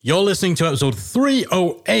You're listening to episode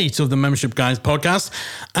 308 of the Membership Guys podcast,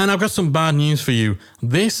 and I've got some bad news for you.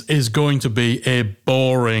 This is going to be a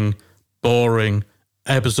boring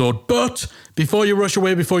episode, but before you rush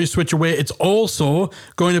away, before you switch away, it's also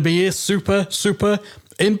going to be a super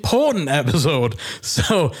important episode.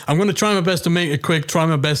 So I'm going to try my best to make it quick, try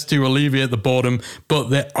my best to alleviate the boredom, but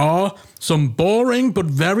there are some boring but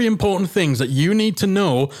very important things that you need to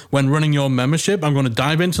know when running your membership. I'm going to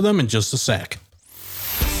dive into them in just a sec.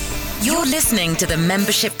 You're listening to the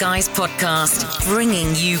Membership Guys podcast,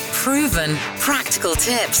 bringing you proven, practical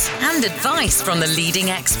tips and advice from the leading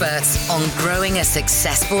experts on growing a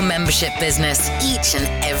successful membership business each and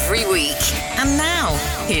every week. And now,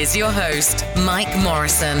 here's your host, Mike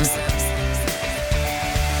Morrison.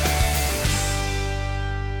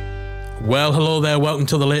 Well, hello there. Welcome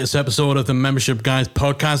to the latest episode of the Membership Guys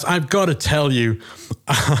podcast. I've got to tell you,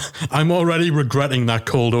 I'm already regretting that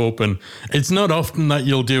cold open. It's not often that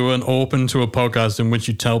you'll do an open to a podcast in which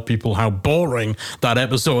you tell people how boring that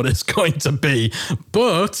episode is going to be.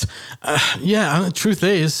 But the truth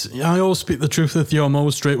is, I always speak the truth with you. I'm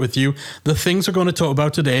always straight with you. The things we're going to talk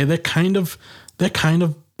about today, they're kind of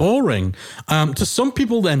boring. To some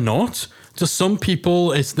people, they're not. To some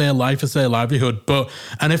people, it's their life, it's their livelihood.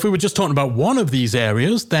 And if we were just talking about one of these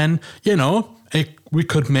areas, then, we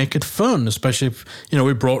could make it fun, especially if,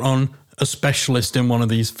 we brought on a specialist in one of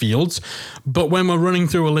these fields. But when we're running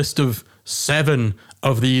through a list of 7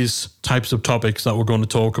 of these types of topics that we're going to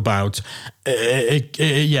talk about, it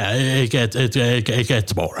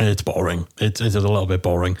gets boring. It's boring. It's a little bit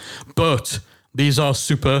boring. But these are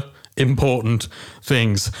super important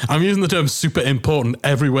things. I'm using the term super important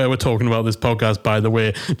everywhere we're talking about this podcast, by the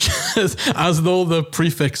way, just as though the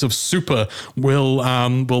prefix of super will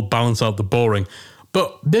balance out the boring.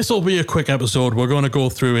 But this will be a quick episode. We're going to go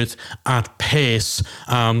through it at pace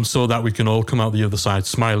so that we can all come out the other side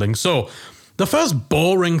smiling. So the first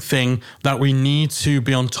boring thing that we need to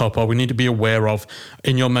be on top of, we need to be aware of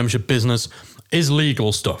in your membership business is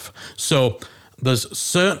legal stuff. So there's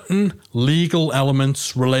certain legal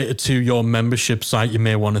elements related to your membership site you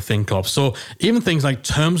may want to think of. So even things like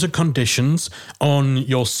terms and conditions on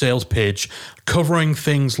your sales page, covering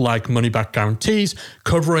things like money-back guarantees,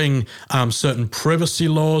 covering certain privacy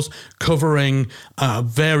laws, covering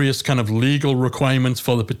various kind of legal requirements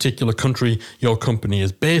for the particular country your company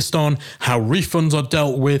is based on, how refunds are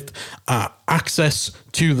dealt with, access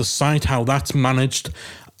to the site, how that's managed.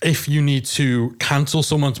 If you need to cancel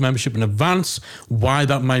someone's membership in advance, why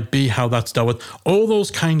that might be, how that's dealt with. All those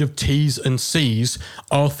kind of T's and C's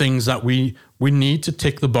are things that we need to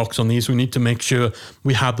tick the box on these. We need to make sure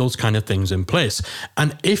we have those kind of things in place.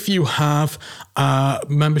 And if you have a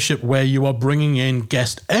membership where you are bringing in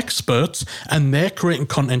guest experts and they're creating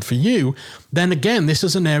content for you, then again, this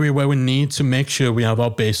is an area where we need to make sure we have our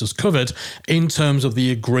bases covered in terms of the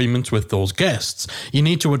agreement with those guests. You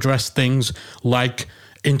need to address things like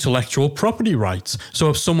intellectual property rights.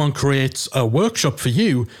 So if someone creates a workshop for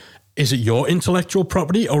you, is it your intellectual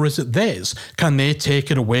property or is it theirs? Can they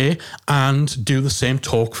take it away and do the same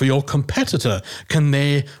talk for your competitor? Can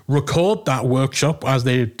they record that workshop as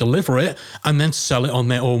they deliver it and then sell it on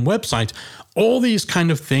their own website? All these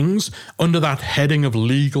kind of things under that heading of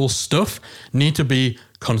legal stuff need to be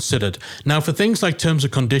considered. Now, for things like terms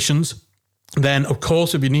and conditions, then, of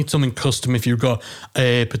course, if you need something custom, if you've got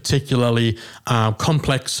a particularly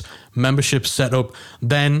complex membership setup,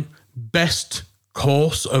 then best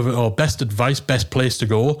course or best advice, best place to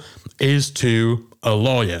go is to a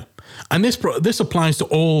lawyer. And this applies to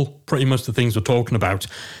all pretty much the things we're talking about.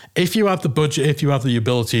 If you have the budget, if you have the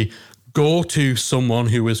ability, go to someone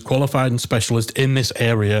who is qualified and specialist in this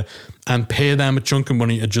area and pay them a chunk of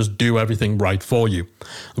money to just do everything right for you.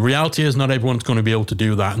 The reality is not everyone's going to be able to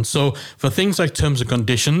do that. And so for things like terms and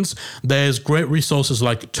conditions, there's great resources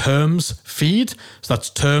like Terms Feed. So that's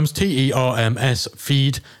Terms, TERMS,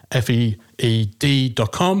 Feed,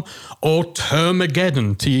 FEED.com, or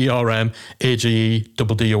Termageddon,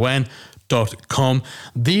 TERMAGEDDON.com.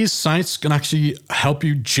 These sites can actually help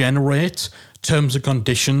you generate terms and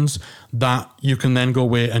conditions that you can then go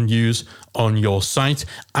away and use on your site.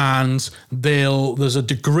 And there's a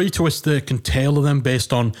degree to which they can tailor them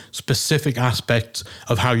based on specific aspects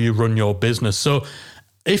of how you run your business. So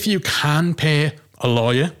if you can pay a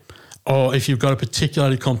lawyer, or if you've got a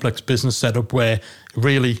particularly complex business setup where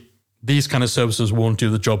really these kind of services won't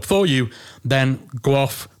do the job for you, then go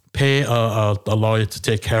off, pay a lawyer to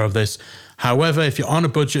take care of this. However, if you're on a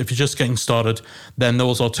budget, if you're just getting started, then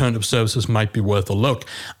those alternative services might be worth a look.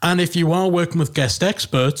 And if you are working with guest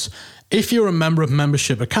experts, If you're a member of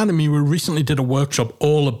Membership Academy, we recently did a workshop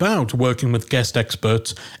all about working with guest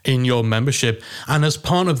experts in your membership. And as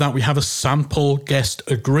part of that, we have a sample guest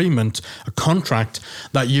agreement, a contract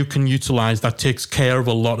that you can utilize that takes care of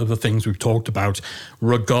a lot of the things we've talked about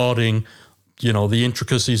regarding, the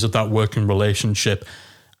intricacies of that working relationship.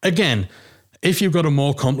 Again, if you've got a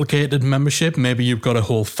more complicated membership, maybe you've got a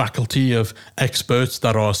whole faculty of experts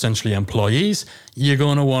that are essentially employees, you're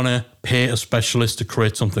going to want to pay a specialist to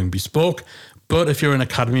create something bespoke. But if you're an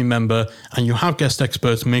Academy member and you have guest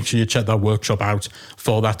experts, make sure you check that workshop out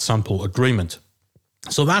for that sample agreement.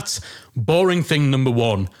 So that's boring thing number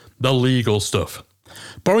one, the legal stuff.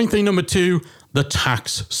 Boring thing number two, the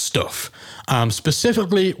tax stuff.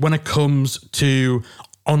 Specifically when it comes to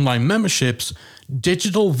online memberships,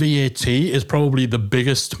 digital VAT is probably the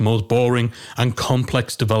biggest, most boring and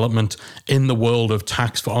complex development in the world of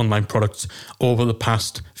tax for online products over the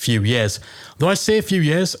past few years. Though I say a few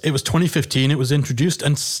years, it was 2015 it was introduced,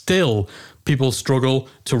 and still people struggle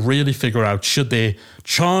to really figure out, should they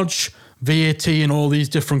charge VAT in all these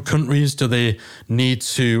different countries? Do they need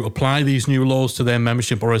to apply these new laws to their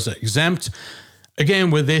membership, or is it exempt?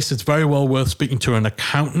 Again, with this, it's very well worth speaking to an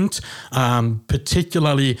accountant,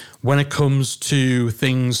 particularly when it comes to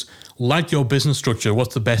things like your business structure.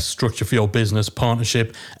 What's the best structure for your business,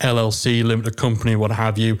 partnership, LLC, limited company, what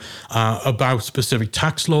have you, about specific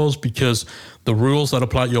tax laws, because the rules that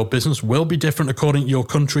apply to your business will be different according to your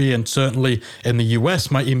country, and certainly in the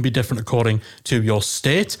US might even be different according to your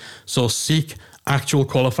state. So seek actual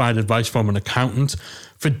qualified advice from an accountant.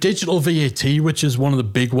 For digital VAT, which is one of the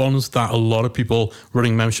big ones that a lot of people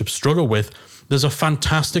running memberships struggle with, there's a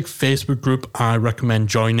fantastic Facebook group I recommend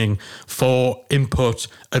joining for input,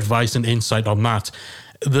 advice, and insight on that.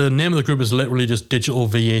 The name of the group is literally just Digital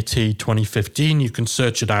VAT 2015. You can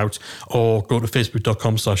search it out or go to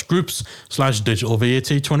facebook.com/groups/Digital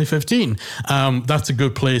VAT 2015. That's a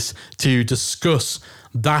good place to discuss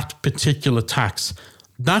that particular tax.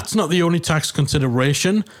 That's not the only tax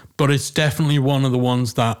consideration, but it's definitely one of the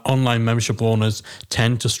ones that online membership owners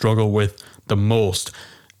tend to struggle with the most.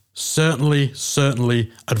 Certainly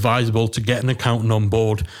advisable to get an accountant on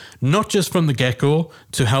board, not just from the get-go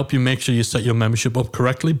to help you make sure you set your membership up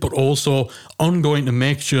correctly, but also ongoing to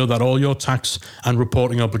make sure that all your tax and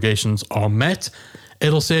reporting obligations are met.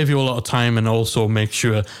 It'll save you a lot of time and also make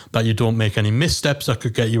sure that you don't make any missteps that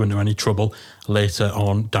could get you into any trouble later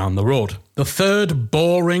on down the road. The third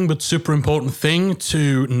boring but super important thing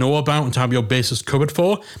to know about and to have your bases covered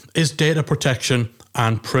for is data protection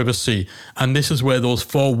and privacy. And this is where those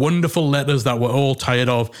four wonderful letters that we're all tired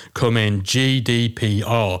of come in: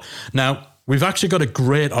 GDPR. Now, we've actually got a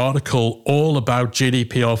great article all about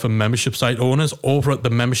GDPR for membership site owners over at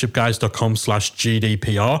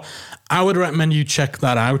themembershipguys.com/GDPR. I would recommend you check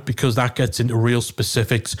that out because that gets into real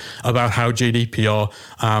specifics about how GDPR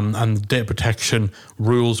and the data protection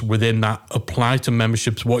rules within that apply to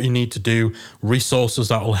memberships, what you need to do, resources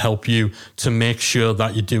that will help you to make sure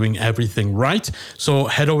that you're doing everything right. So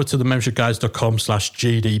head over to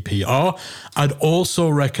themembershipguys.com/GDPR. I'd also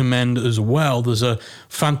recommend as well, there's a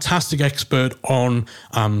fantastic expert on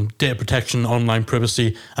data protection, online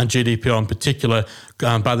privacy, and GDPR in particular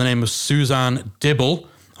by the name of Suzanne Dibble.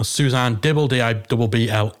 Suzanne Dibble, Dibble.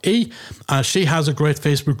 She has a great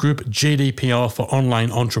Facebook group, GDPR for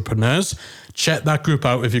Online Entrepreneurs. Check that group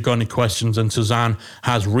out if you've got any questions. And Suzanne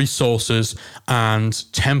has resources and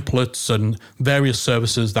templates and various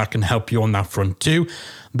services that can help you on that front too.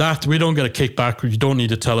 That we don't get a kickback. You don't need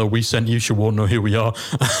to tell her we sent you. She won't know who we are.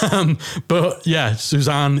 But yeah,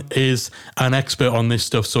 Suzanne is an expert on this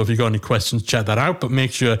stuff. So if you've got any questions, check that out. But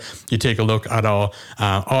make sure you take a look at our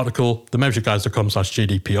article,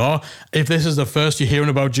 themembershipguys.com/GDPR. If this is the first you're hearing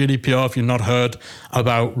about GDPR, if you've not heard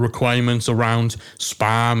about requirements around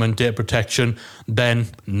spam and data protection, then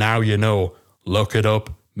now you know. Look it up.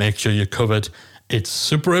 Make sure you're covered. It's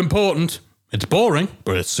super important. It's boring,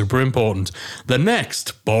 but it's super important. The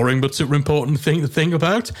next boring but super important thing to think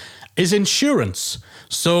about is insurance.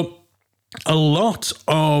 So a lot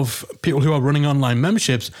of people who are running online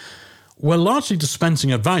memberships, we're largely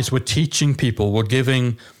dispensing advice. We're teaching people. We're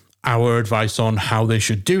giving our advice on how they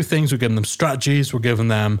should do things. We're giving them strategies. We're giving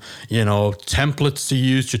them, templates to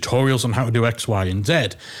use, tutorials on how to do X, Y, and Z.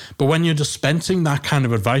 But when you're dispensing that kind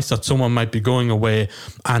of advice that someone might be going away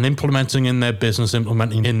and implementing in their business,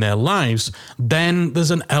 implementing in their lives, then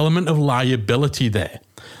there's an element of liability there.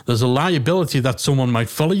 There's a liability that someone might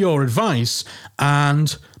follow your advice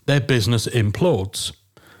and their business implodes,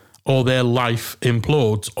 or their life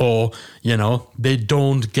implodes, or, they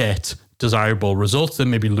don't get desirable results. They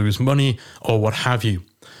maybe lose money or what have you.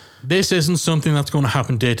 this isn't something that's going to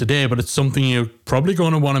happen day to day, but it's something you're probably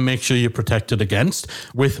going to want to make sure you're protected against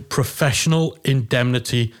with professional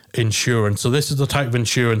indemnity insurance. So this is the type of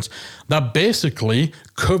insurance that basically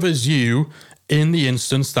covers you in the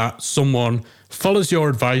instance that someone follows your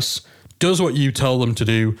advice, does what you tell them to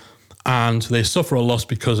do, and they suffer a loss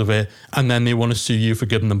because of it, and then they want to sue you for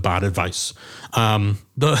giving them bad advice.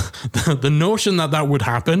 The notion that would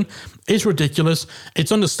happen is ridiculous.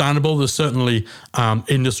 It's understandable. There's certainly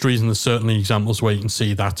industries and there's certainly examples where you can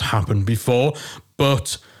see that's happened before.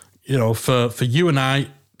 But, for you and I,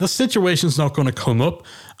 the situation's not going to come up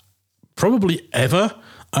probably ever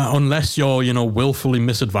unless you're, willfully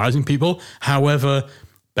misadvising people. However,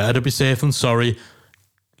 better to be safe than sorry.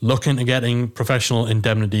 Look into getting professional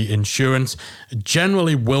indemnity insurance.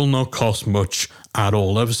 Generally will not cost much at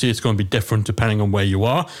all. Obviously, it's going to be different depending on where you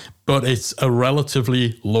are, but it's a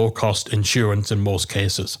relatively low-cost insurance in most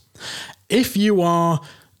cases. If you are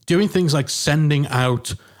doing things like sending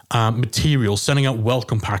out materials, sending out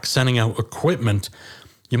welcome packs, sending out equipment,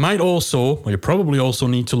 you probably also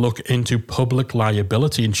need to look into public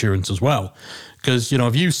liability insurance as well. Because,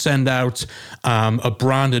 if you send out a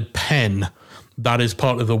branded pen that is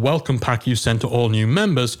part of the welcome pack you send to all new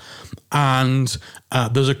members, and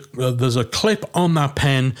there's a clip on that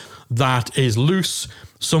pen that is loose.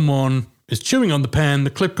 Someone is chewing on the pen, the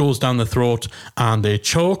clip goes down the throat, and they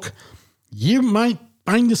choke. You might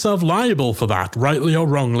find yourself liable for that, rightly or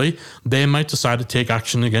wrongly. They might decide to take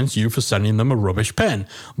action against you for sending them a rubbish pen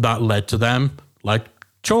that led to them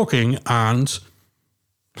choking and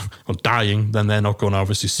dying. Then they're not going to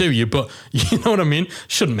obviously sue you, but you know what I mean?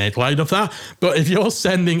 Shouldn't make light of that. But if you're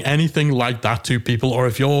sending anything like that to people, or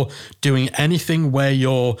if you're doing anything where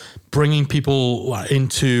you're bringing people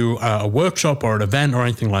into a workshop or an event or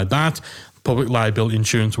anything like that, public liability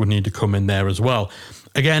insurance would need to come in there as well.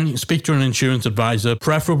 Again, speak to an insurance advisor,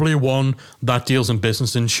 preferably one that deals in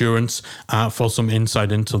business insurance, for some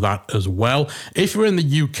insight into that as well. If you're in the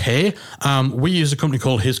UK, we use a company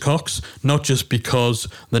called Hiscox, not just because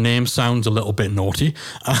the name sounds a little bit naughty,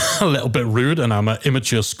 a little bit rude, and I'm an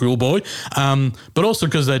immature schoolboy, but also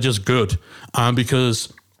because they're just good,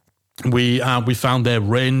 because we found their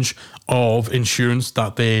range of insurance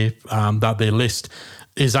that they list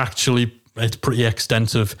is actually, it's pretty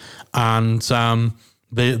extensive, and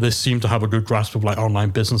they seem to have a good grasp of online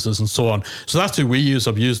businesses and so on. So that's who we use.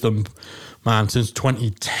 I've used them, since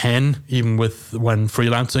 2010, even when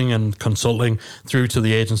freelancing and consulting, through to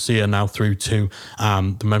the agency and now through to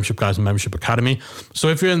the Membership Guys and Membership Academy. So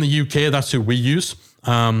if you're in the UK, that's who we use.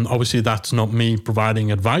 Obviously, that's not me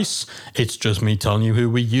providing advice. It's just me telling you who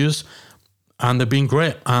we use. And they're being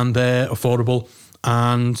great, and they're affordable,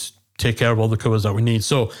 and take care of all the covers that we need.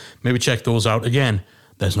 So maybe check those out. Again,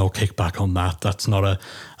 there's no kickback on that. That's not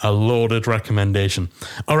a loaded recommendation.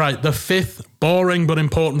 All right, the fifth boring but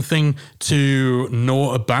important thing to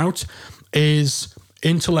know about is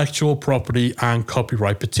intellectual property and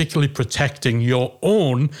copyright, particularly protecting your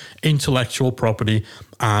own intellectual property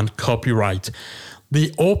and copyright.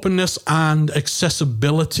 The openness and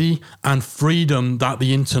accessibility and freedom that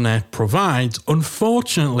the internet provides,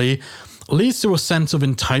 unfortunately, leads to a sense of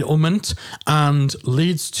entitlement and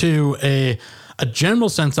leads to a general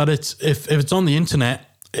sense that if it's on the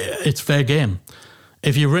internet, it's fair game.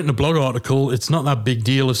 If you've written a blog article, it's not that big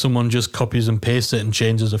deal if someone just copies and pastes it and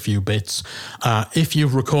changes a few bits. If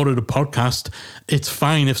you've recorded a podcast, it's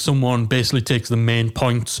fine if someone basically takes the main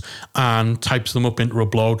points and types them up into a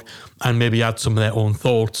blog and maybe adds some of their own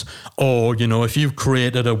thoughts. Or, if you've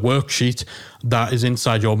created a worksheet that is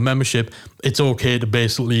inside your membership, it's okay to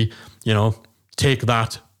basically, take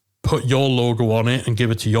that, put your logo on it and give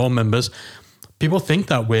it to your members. People think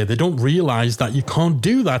that way. They don't realize that you can't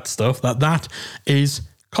do that stuff, that is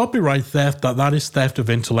copyright theft, that is theft of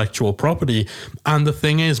intellectual property. And the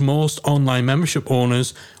thing is, most online membership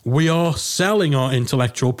owners, we are selling our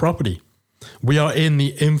intellectual property. We are in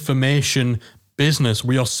the information business.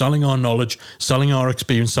 We are selling our knowledge, selling our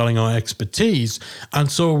experience, selling our expertise. And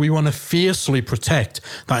so we want to fiercely protect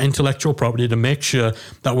that intellectual property to make sure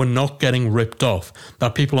that we're not getting ripped off,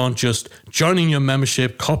 that people aren't just joining your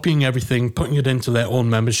membership, copying everything, putting it into their own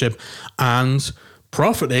membership and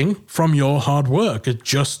profiting from your hard work. It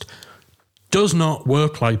just does not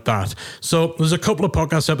work like that. So there's a couple of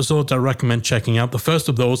podcast episodes I recommend checking out. The first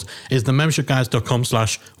of those is the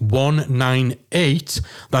membershipguys.com/198.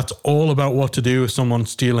 That's all about what to do if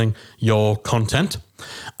someone's stealing your content.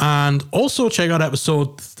 And also check out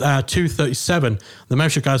episode 237,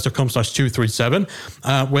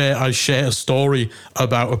 themembershipguys.com/237, where I share a story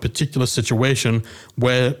about a particular situation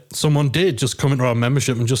where someone did just come into our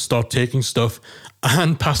membership and just start taking stuff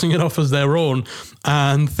and passing it off as their own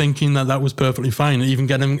and thinking that was perfectly fine, and even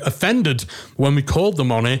getting offended when we called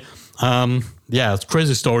them on it. It's a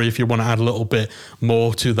crazy story if you want to add a little bit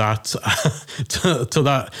more to that, to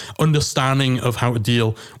that understanding of how to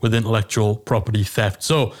deal with intellectual property theft.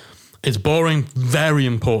 So it's boring, very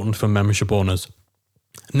important for membership owners.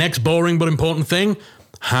 Next boring but important thing,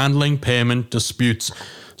 handling payment disputes.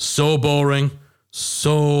 So boring,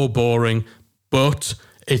 but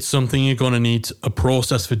it's something you're going to need a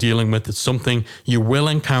process for dealing with. It's something you will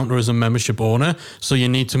encounter as a membership owner. So you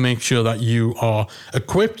need to make sure that you are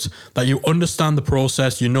equipped, that you understand the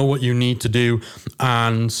process, you know what you need to do,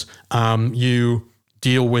 and you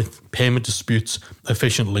deal with payment disputes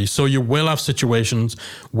efficiently. So you will have situations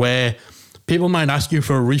where people might ask you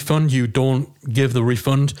for a refund. You don't give the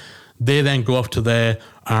refund. They then go off to their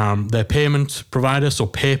payment provider, so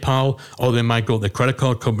PayPal, or they might go to their credit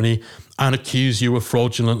card company and accuse you of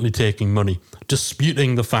fraudulently taking money,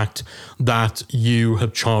 disputing the fact that you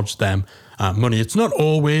have charged them money. It's not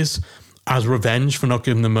always as revenge for not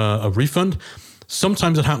giving them a refund.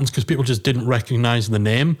 Sometimes it happens because people just didn't recognize the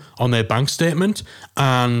name on their bank statement,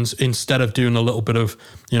 and instead of doing a little bit of,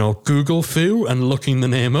 Google foo and looking the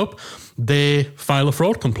name up, they file a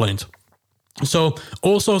fraud complaint. So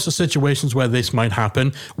all sorts of situations where this might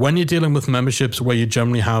happen. When you're dealing with memberships where you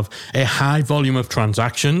generally have a high volume of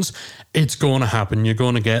transactions, it's going to happen. You're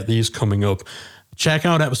going to get these coming up. Check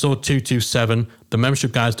out episode 227,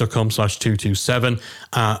 themembershipguys.com/227,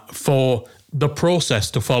 for the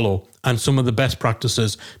process to follow and some of the best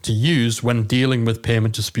practices to use when dealing with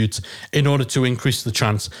payment disputes in order to increase the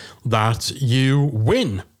chance that you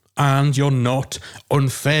win and you're not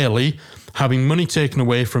unfairly having money taken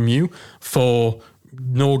away from you for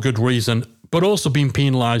no good reason, but also being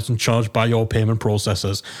penalized and charged by your payment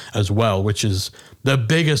processors as well, which is the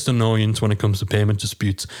biggest annoyance when it comes to payment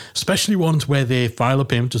disputes, especially ones where they file a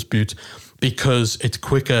payment dispute because it's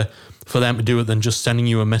quicker for them to do it than just sending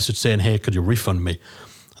you a message saying, hey, could you refund me?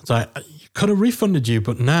 It's like, you could have refunded you,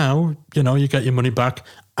 but now, you get your money back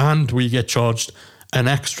and we get charged an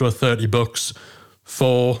extra $30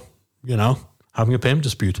 for, having a payment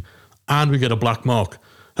dispute. And we get a black mark.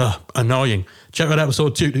 Annoying. Check out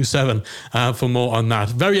episode 227 for more on that.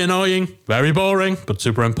 Very annoying, very boring, but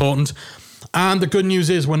super important. And the good news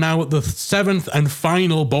is we're now at the 7th and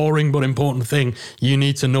final boring but important thing you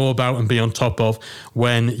need to know about and be on top of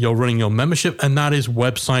when you're running your membership, and that is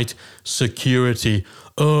website security.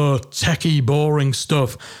 Techie, boring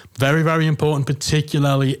stuff. Very, very important,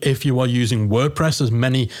 particularly if you are using WordPress, as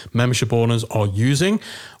many membership owners are using.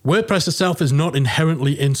 WordPress itself is not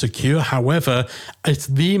inherently insecure. However, it's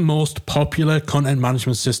the most popular content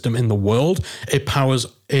management system in the world. It powers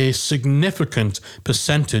a significant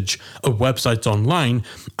percentage of websites online.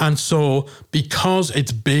 And so because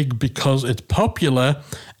it's big, because it's popular,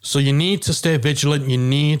 so you need to stay vigilant. You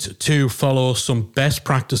need to follow some best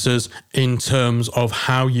practices in terms of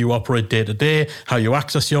how you operate day to day, how you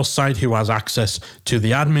access your site, who has access to the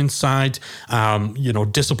admin side,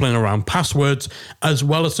 discipline around passwords, as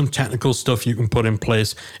well as some technical stuff you can put in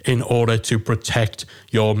place in order to protect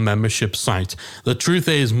your membership site. The truth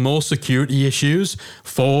is, most security issues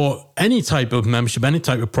for any type of membership, any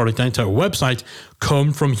type of product, any type of website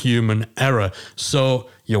come from human error. So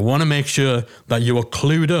you want to make sure that you are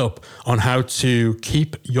clued up on how to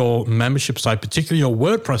keep your membership site, particularly your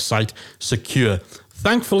WordPress site, secure.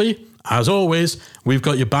 Thankfully, as always, we've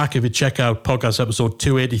got your back if you check out podcast episode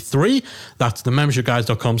 283. That's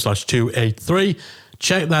themembershipguys.com/283.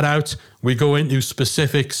 Check that out. We go into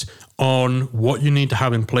specifics on what you need to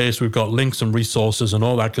have in place. We've got links and resources and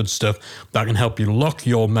all that good stuff that can help you lock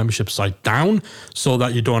your membership site down so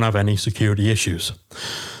that you don't have any security issues.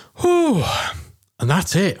 Whew. And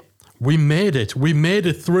that's it. We made it. We made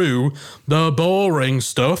it through the boring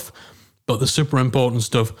stuff, but the super important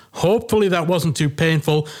stuff. Hopefully that wasn't too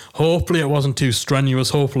painful. Hopefully it wasn't too strenuous.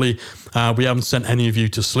 Hopefully we haven't sent any of you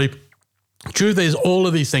to sleep. Truth is, all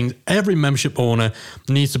of these things, every membership owner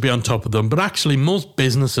needs to be on top of them, but actually most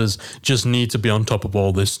businesses just need to be on top of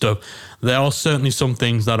all this stuff. There are certainly some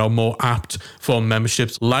things that are more apt for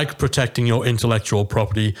memberships, like protecting your intellectual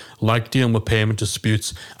property, like dealing with payment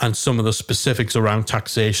disputes, and some of the specifics around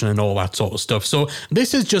taxation and all that sort of stuff. So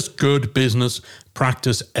this is just good business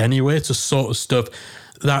practice anyway. It's the sort of stuff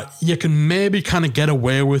that you can maybe kind of get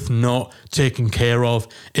away with not taking care of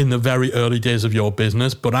in the very early days of your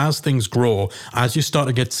business. But as things grow, as you start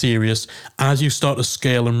to get serious, as you start to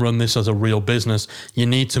scale and run this as a real business, you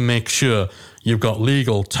need to make sure you've got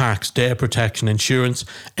legal, tax, data protection, insurance,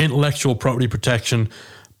 intellectual property protection,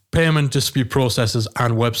 payment dispute processes,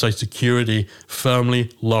 and website security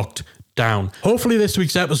firmly locked down. Hopefully this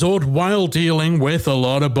week's episode, while dealing with a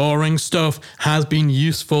lot of boring stuff, has been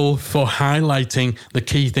useful for highlighting the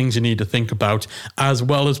key things you need to think about, as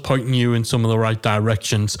well as pointing you in some of the right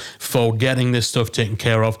directions for getting this stuff taken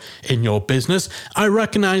care of in your business. I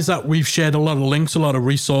recognize that we've shared a lot of links, a lot of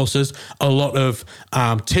resources, a lot of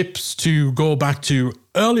tips to go back to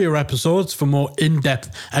earlier episodes for more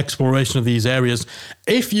in-depth exploration of these areas.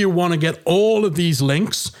 If you want to get all of these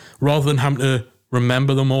links rather than having to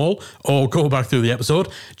remember them all or go back through the episode,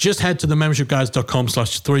 just head to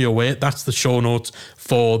themembershipguys.com/308. That's the show notes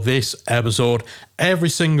for this episode. Every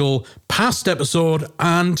single past episode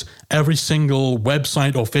and every single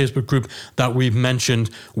website or Facebook group that we've mentioned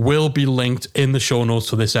will be linked in the show notes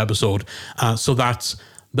for this episode. So that's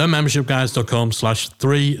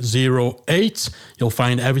themembershipguys.com/308. You'll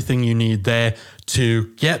find everything you need there to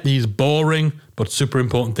get these boring but super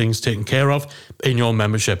important things taken care of in your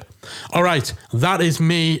membership. All right, that is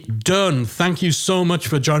me done. Thank you so much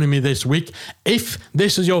for joining me this week. If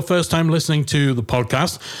this is your first time listening to the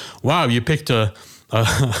podcast, wow, you picked a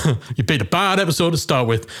bad episode to start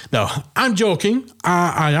with. No, I'm joking.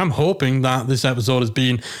 I am hoping that this episode has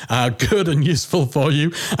been good and useful for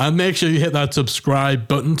you. And make sure you hit that subscribe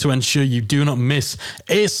button to ensure you do not miss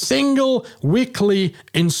a single weekly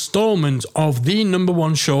installment of the number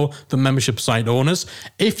one show for membership site owners.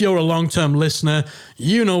 If you're a long-term listener,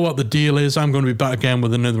 you know what the deal is. I'm going to be back again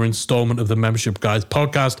with another installment of the Membership Guys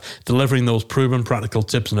podcast, delivering those proven practical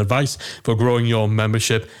tips and advice for growing your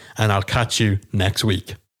membership. And I'll catch you next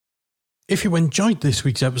week. If you enjoyed this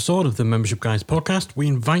week's episode of the Membership Guys podcast, we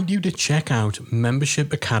invite you to check out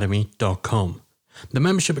membershipacademy.com. The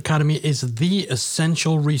Membership Academy is the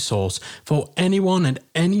essential resource for anyone at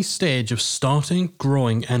any stage of starting,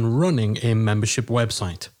 growing, and running a membership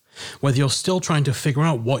website. Whether you're still trying to figure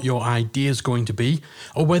out what your idea is going to be,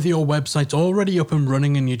 or whether your website's already up and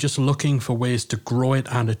running and you're just looking for ways to grow it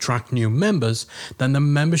and attract new members, then the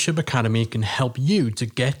Membership Academy can help you to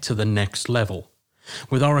get to the next level.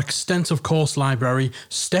 With our extensive course library,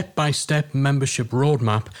 step-by-step membership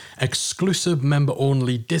roadmap, exclusive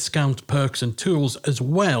member-only discount perks and tools, as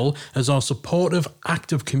well as our supportive,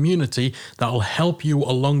 active community that will help you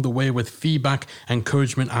along the way with feedback,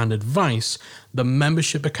 encouragement, and advice, the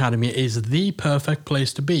Membership Academy is the perfect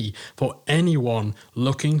place to be for anyone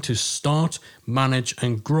looking to start, manage,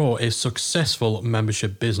 and grow a successful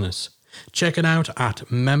membership business. Check it out at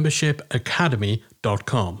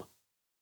membershipacademy.com.